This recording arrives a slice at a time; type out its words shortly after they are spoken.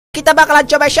kita bakalan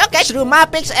coba showcase rumah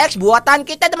Hcnjc buatan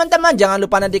kita teman-teman. Jangan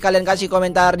lupa nanti kalian kasih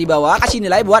komentar di bawah, kasih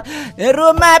nilai buat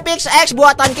rumah Hcnjc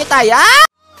buatan kita ya.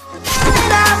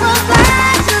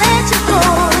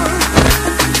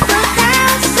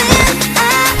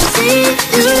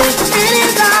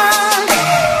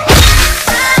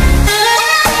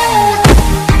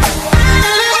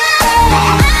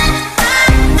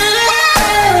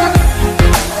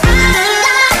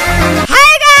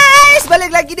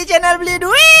 Di channel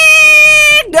Bjjg,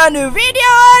 dan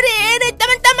video hari ini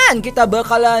teman-teman kita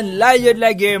bakalan lanjut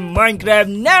lagi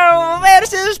Minecraft Now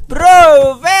versus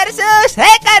Pro versus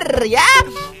Hacker ya.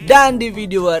 Dan di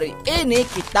video hari ini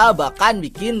kita bakal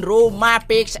bikin rumah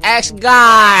Hcnjc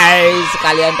guys.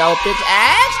 Kalian tahu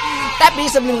Hcnjc? Tapi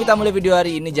sebelum kita mulai video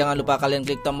hari ini, jangan lupa kalian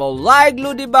klik tombol like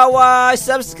dulu di bawah,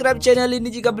 subscribe channel ini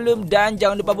jika belum, dan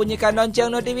jangan lupa bunyikan lonceng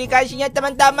notifikasinya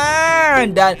teman-teman.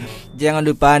 Dan jangan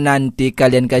lupa nanti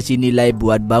kalian kasih nilai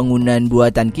buat bangunan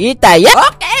buatan kita ya.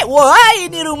 Oke, wah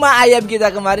ini rumah ayam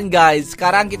kita kemarin guys.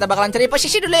 Sekarang kita bakalan cari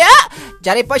posisi dulu ya.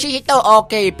 Cari posisi tuh.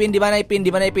 Oke, Ipin di mana Ipin? Di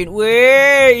mana Ipin?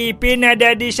 Wih, Ipin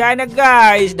ada di sana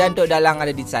guys. Dan tuh dalang ada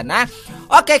di sana.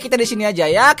 Oke, kita di sini aja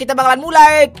ya. Kita bakalan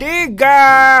mulai.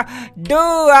 3,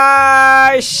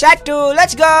 2, 1.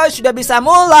 Let's go. Sudah bisa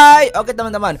mulai. Oke,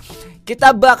 teman-teman.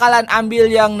 Kita bakalan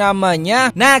ambil yang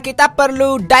namanya. Nah, kita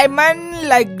perlu diamond,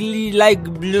 like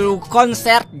blue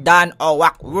concert, dan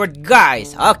owak wood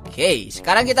guys. Oke,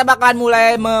 sekarang kita bakalan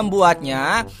mulai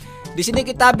membuatnya. Di sini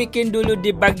kita bikin dulu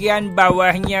di bagian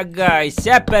bawahnya guys,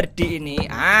 seperti ini.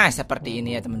 Seperti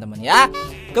ini ya teman-teman ya.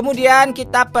 Kemudian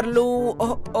kita perlu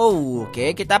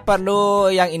oke, kita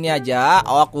perlu yang ini aja,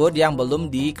 oak wood yang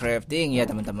belum di crafting ya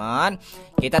teman-teman.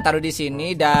 Kita taruh di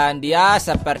sini dan dia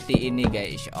seperti ini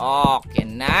guys. Oke,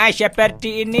 nah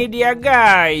seperti ini dia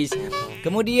guys.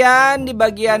 Kemudian di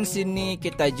bagian sini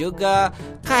kita juga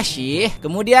kasih.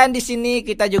 Kemudian di sini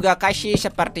kita juga kasih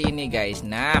seperti ini guys.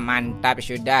 Nah, mantap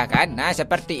sudah kan? Nah,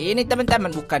 seperti ini teman-teman.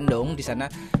 Bukan dong di sana.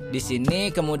 Di sini,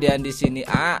 kemudian di sini.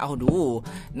 Aduh.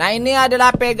 Nah, ini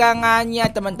adalah pegangannya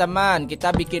teman-teman.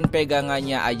 Kita bikin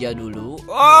pegangannya aja dulu.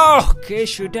 Oke,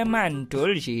 sudah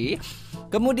mantul sih.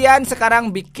 Kemudian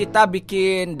sekarang kita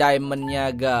bikin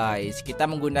diamondnya guys. Kita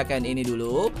menggunakan ini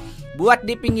dulu buat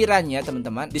di pinggirannya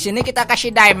teman-teman. Di sini kita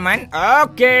kasih diamond.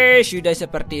 Oke, sudah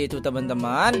seperti itu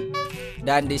teman-teman.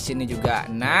 Dan di sini juga.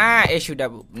 Nah,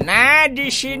 sudah. Nah, di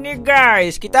sini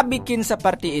guys kita bikin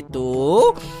seperti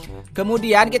itu.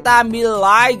 Kemudian kita ambil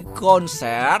light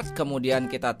concert, kemudian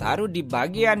kita taruh di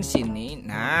bagian sini.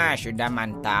 Nah, sudah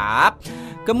mantap.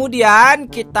 Kemudian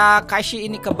kita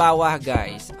kasih ini ke bawah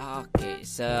guys. Oke,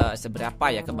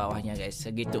 seberapa ya ke bawahnya guys?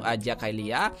 Segitu aja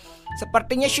kali ya.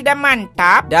 Sepertinya sudah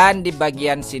mantap. Dan di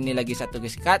bagian sini lagi satu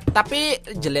guys. Tapi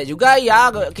jelek juga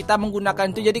ya kita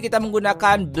menggunakan itu. Jadi kita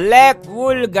menggunakan black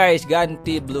wool guys.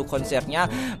 Ganti blue concertnya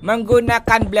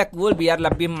menggunakan black wool biar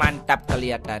lebih mantap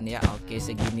kelihatan ya. Oke,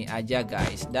 segini aja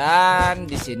guys. Dan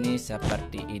di sini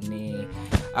seperti ini.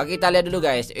 Oke, kita lihat dulu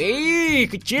guys.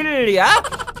 Kecil ya.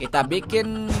 Kita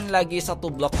bikin lagi satu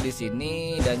blok di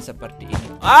sini dan seperti ini.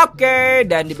 Oke,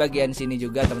 dan di bagian sini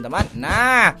juga teman-teman.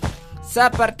 Nah,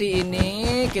 seperti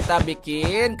ini kita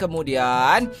bikin.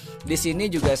 Kemudian di sini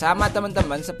juga sama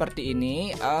teman-teman seperti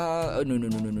ini.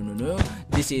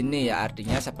 Di sini ya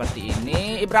artinya seperti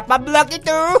ini. Berapa blok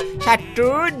itu?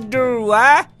 1,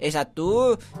 2,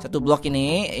 satu blok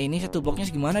ini. Ini satu bloknya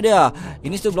segimana dah?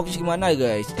 Ini satu bloknya segimana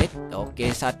guys?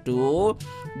 Oke, 1,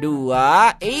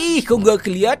 2. Kok nggak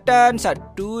kelihatan?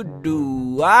 1,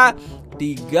 2,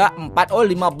 3, 4.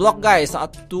 5 blok guys. 1,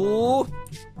 2,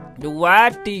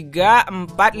 3,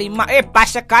 4, 5. Pas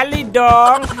sekali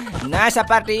dong. Nah,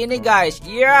 seperti ini guys.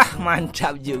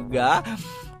 Mantap juga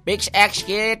Hcnjc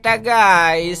kita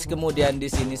guys. Kemudian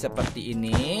di sini seperti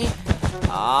ini.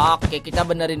 Oke, kita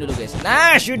benerin dulu guys.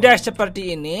 Nah, sudah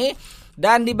seperti ini.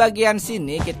 Dan di bagian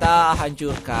sini kita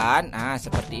hancurkan. Nah,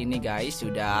 seperti ini guys,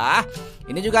 sudah.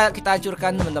 Ini juga kita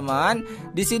hancurkan teman-teman.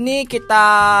 Di sini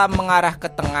kita mengarah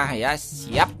ke tengah ya.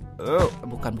 Siap.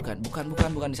 Bukan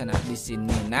di sana. Di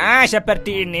sini. Nah,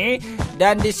 seperti ini.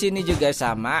 Dan di sini juga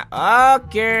sama.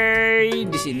 Oke,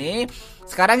 di sini.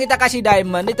 Sekarang kita kasih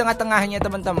diamond di tengah-tengahnya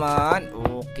teman-teman.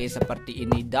 Oke, seperti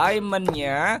ini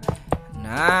diamondnya.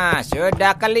 Nah,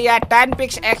 sudah kelihatan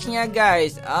Hcnjc-nya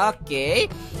guys.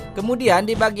 Oke. Kemudian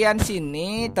di bagian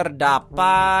sini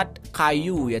terdapat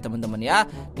kayu ya teman-teman ya.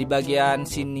 Di bagian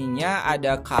sininya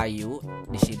ada kayu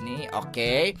di sini.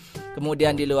 Oke.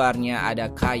 Kemudian di luarnya ada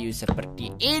kayu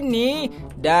seperti ini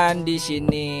dan di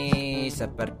sini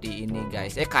seperti ini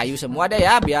guys. Kayu semua ada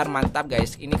ya biar mantap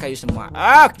guys. Ini kayu semua.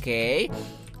 Oke.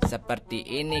 seperti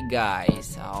ini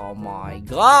guys. Oh my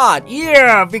god.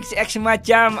 Iya, Bjjg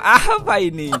macam apa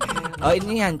ini? Oh,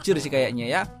 ini hancur sih kayaknya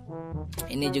ya.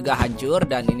 Ini juga hancur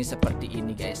dan ini seperti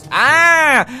ini guys.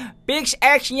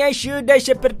 Bjjg-nya sudah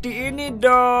seperti ini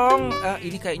dong.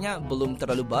 Ini kayaknya belum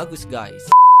terlalu bagus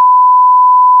guys.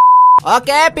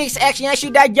 Oke, Bjjg-nya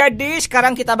sudah jadi.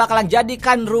 Sekarang kita bakalan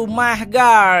jadikan rumah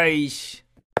guys.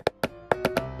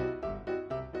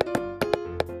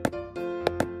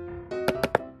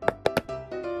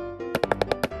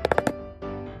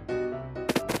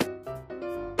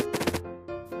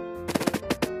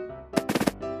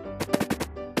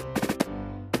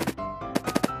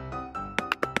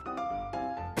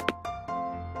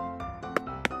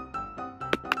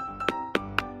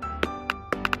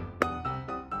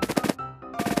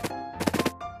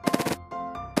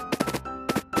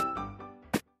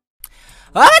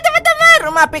 Oh teman-teman,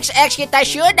 rumah Bjjg kita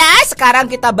sudah. Sekarang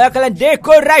kita bakalan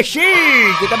dekorasi.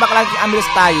 Kita bakalan ambil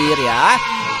stair ya.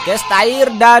 Oke,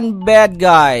 stair dan bed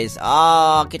guys.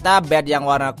 Oh, kita bed yang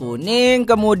warna kuning.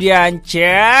 Kemudian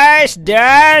chest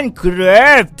dan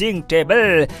crafting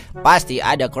table. Pasti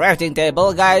ada crafting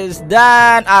table guys.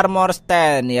 Dan armor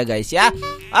stand ya guys ya.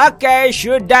 Oke,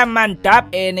 sudah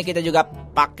mantap. Ini kita juga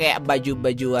pakai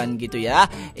baju-bajuan gitu ya.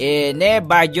 Ini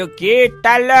baju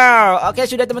kita loh. Oke,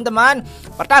 sudah teman-teman.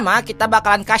 Pertama kita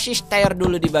bakalan kasih stair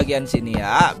dulu di bagian sini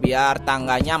ya, biar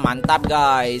tangganya mantap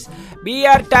guys.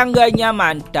 Biar tangganya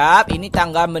mantap. Ini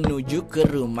tangga menuju ke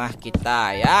rumah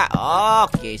kita ya.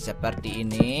 Oke, seperti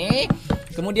ini.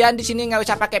 Kemudian di sini nggak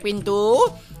usah pakai pintu.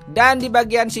 Dan di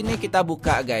bagian sini kita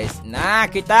buka guys. Nah,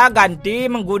 kita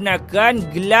ganti menggunakan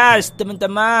gelas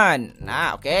teman-teman.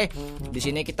 Nah, oke. Di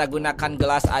sini kita gunakan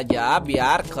gelas aja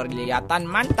biar kelihatan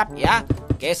mantap ya.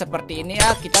 Oke, seperti ini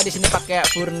ya. Kita di sini pakai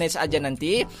furnace aja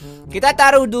nanti. Kita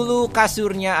taruh dulu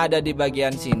kasurnya ada di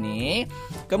bagian sini.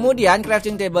 Kemudian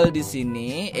crafting table di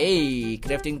sini.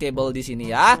 Crafting table di sini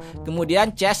ya.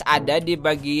 Kemudian chest ada di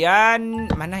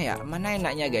bagian mana ya? Mana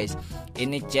enaknya guys?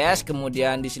 Ini chest,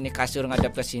 kemudian di sini kasur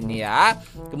ngadep ke sini ya.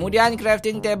 Kemudian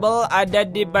crafting table ada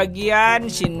di bagian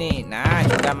sini. Nah,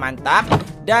 juga mantap.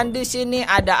 Dan di sini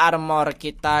ada armor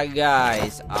kita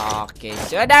guys. Oke,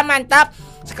 sudah mantap.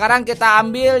 Sekarang kita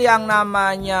ambil yang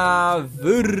namanya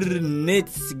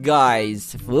furnace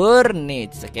guys.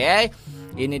 Furnace, oke.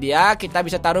 Ini dia, kita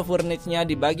bisa taruh furniture-nya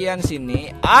di bagian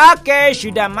sini. Oke,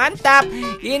 sudah mantap.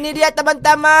 Ini dia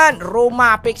teman-teman,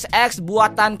 rumah Bjjg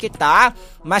buatan kita.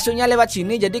 Masuknya lewat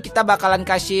sini, jadi kita bakalan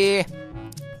kasih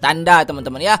tanda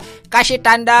teman-teman ya. Kasih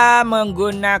tanda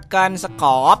menggunakan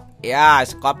skop. Ya,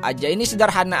 skop aja. Ini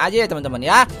sederhana aja ya teman-teman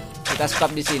ya. Kita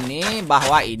skop di sini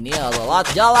bahwa ini adalah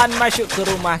jalan masuk ke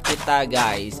rumah kita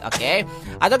guys. Oke.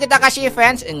 Atau kita kasih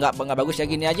fence. Enggak bagus ya,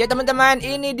 gini aja teman-teman.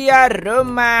 Ini dia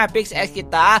rumah Bjjg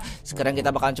kita. Sekarang kita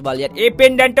bakalan coba lihat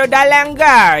Ipin dan Todalang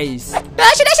guys.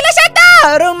 Sudah selesai tuh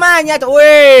rumahnya tuh.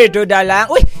 Wih, Todalang.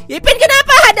 Wih, Ipin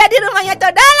kenapa ada di rumahnya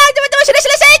Todalang? Teman-teman, sudah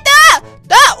selesai tuh.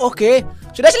 Tuh, oke.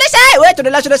 Sudah selesai. Wih,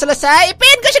 Todalang sudah selesai.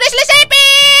 Ipin kok sudah selesai,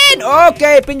 Ipin?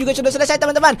 Oke, Ipin juga sudah selesai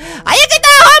teman-teman. Ayo kita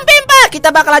home pimpa. Kita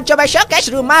bakalan coba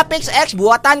showcase rumah Bjjg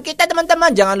buatan kita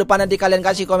teman-teman. Jangan lupa nanti kalian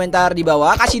kasih komentar di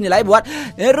bawah, kasih nilai buat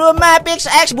rumah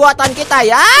Bjjg buatan kita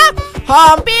ya.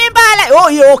 Home pimpa. Oh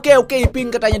iya, oke.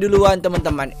 Ipin katanya duluan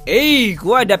teman-teman.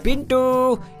 Gua ada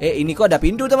pintu. Ini kok ada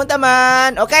pintu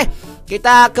teman-teman. Oke,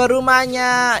 kita ke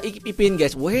rumahnya Ipin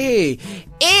guys. Wih,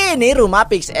 ini rumah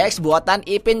Bjjg buatan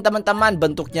Ipin teman-teman.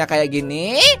 Bentuknya kayak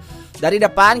gini. Dari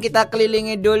depan kita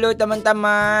kelilingi dulu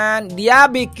teman-teman. Dia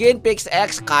bikin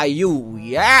Bjjg kayu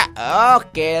ya.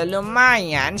 Oke,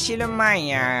 lumayan sih,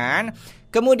 lumayan.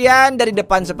 Kemudian dari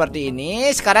depan seperti ini.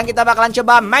 Sekarang kita bakalan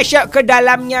coba masuk ke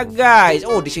dalamnya guys.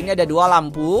 Oh, di sini ada 2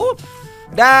 lampu.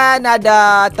 Dan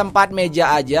ada tempat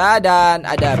meja aja. Dan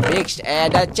ada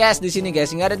ada chest di sini guys.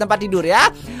 Nggak ada tempat tidur ya.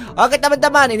 Oke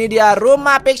teman-teman, ini dia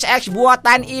rumah Bjjg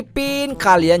buatan Ipin.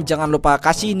 Kalian jangan lupa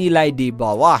kasih nilai di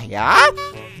bawah ya.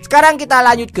 Sekarang kita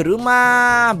lanjut ke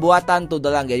rumah buatan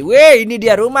Todalang guys. Wih, ini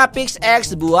dia rumah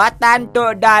Bjjg buatan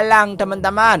Todalang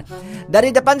teman-teman.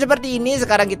 Dari depan seperti ini.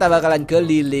 Sekarang kita bakalan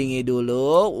kelilingi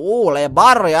dulu.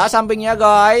 Lebar ya sampingnya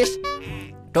guys.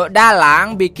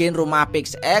 Todalang bikin rumah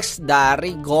Bjjg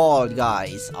dari gold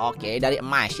guys. Oke, dari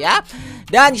emas ya.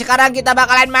 Dan sekarang kita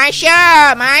bakalan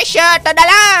masuk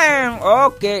Todalang.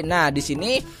 Oke, nah di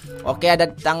sini. Oke, ada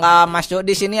tangga masuk.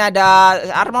 Di sini ada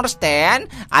armor stand,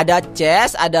 ada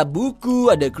chest, ada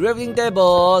buku, ada crafting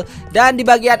table, dan di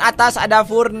bagian atas ada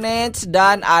furnace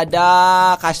dan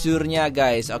ada kasurnya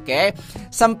guys. Oke,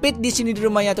 sempit di sini di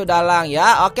rumahnya Todalang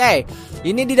ya. Oke,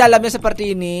 ini di dalamnya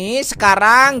seperti ini.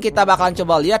 Sekarang kita bakalan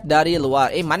coba lihat dari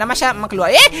luar. Mana masa mau keluar?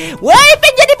 Wah,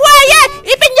 Ipin jadi buaya!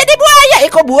 Ipin jadi buaya!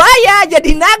 Eko buaya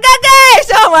jadi naga guys.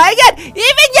 Oh my god,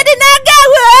 Ipin jadi naga.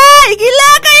 Wah,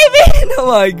 gila kak Ipin. Oh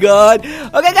my god.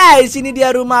 Oke guys, ini dia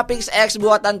rumah Hcnjc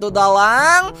buatan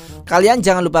Tudalang. Kalian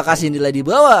jangan lupa kasih nilai di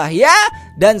bawah ya.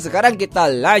 Dan sekarang kita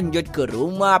lanjut ke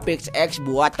rumah Hcnjc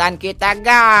buatan kita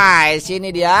guys. Ini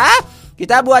dia.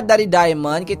 Kita buat dari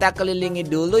diamond, kita kelilingi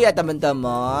dulu ya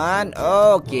teman-teman.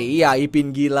 Oke, iya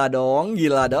Ipin gila dong,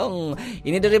 gila dong.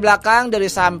 Ini dari belakang, dari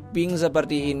samping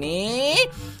seperti ini,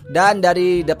 dan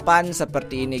dari depan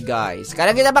seperti ini guys.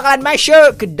 Sekarang kita bakalan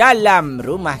masuk ke dalam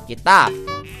rumah kita.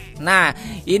 Nah,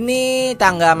 ini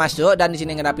tangga masuk dan di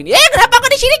sini ngerapin. Kenapa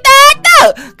kok di sini tato?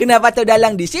 Kenapa tuh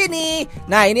dalang di sini?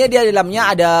 Nah, ini dia di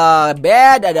dalamnya ada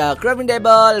bed, ada crafting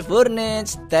table,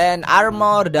 furnace, tent,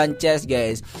 armor dan chest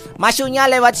guys. Masuknya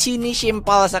lewat sini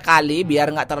simpel sekali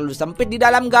biar nggak terlalu sempit di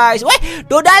dalam guys. Weh,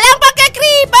 tuh dalang pakai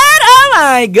creeper. Oh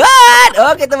my god.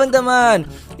 Oke teman-teman.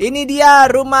 Ini dia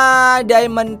rumah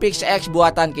Diamond Hcnjc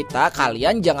buatan kita.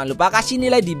 Kalian jangan lupa kasih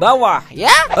nilai di bawah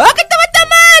ya. Oke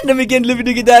teman-teman, demikian dulu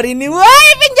video kita hari ini. Wah,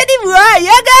 Ipin jadi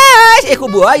buaya guys. Kok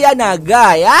buaya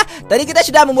naga ya. Tadi kita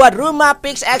sudah membuat rumah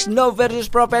Hcnjc No versus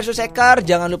Pro versus Hacker.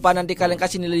 Jangan lupa nanti kalian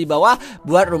kasih nilai di bawah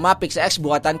buat rumah Hcnjc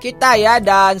buatan kita ya.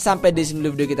 Dan sampai di sini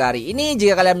dulu video kita hari ini.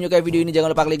 Jika kalian menyukai video ini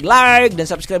jangan lupa klik like dan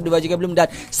subscribe dulu jika belum. Dan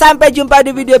sampai jumpa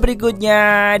di video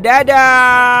berikutnya.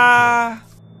 Dadah.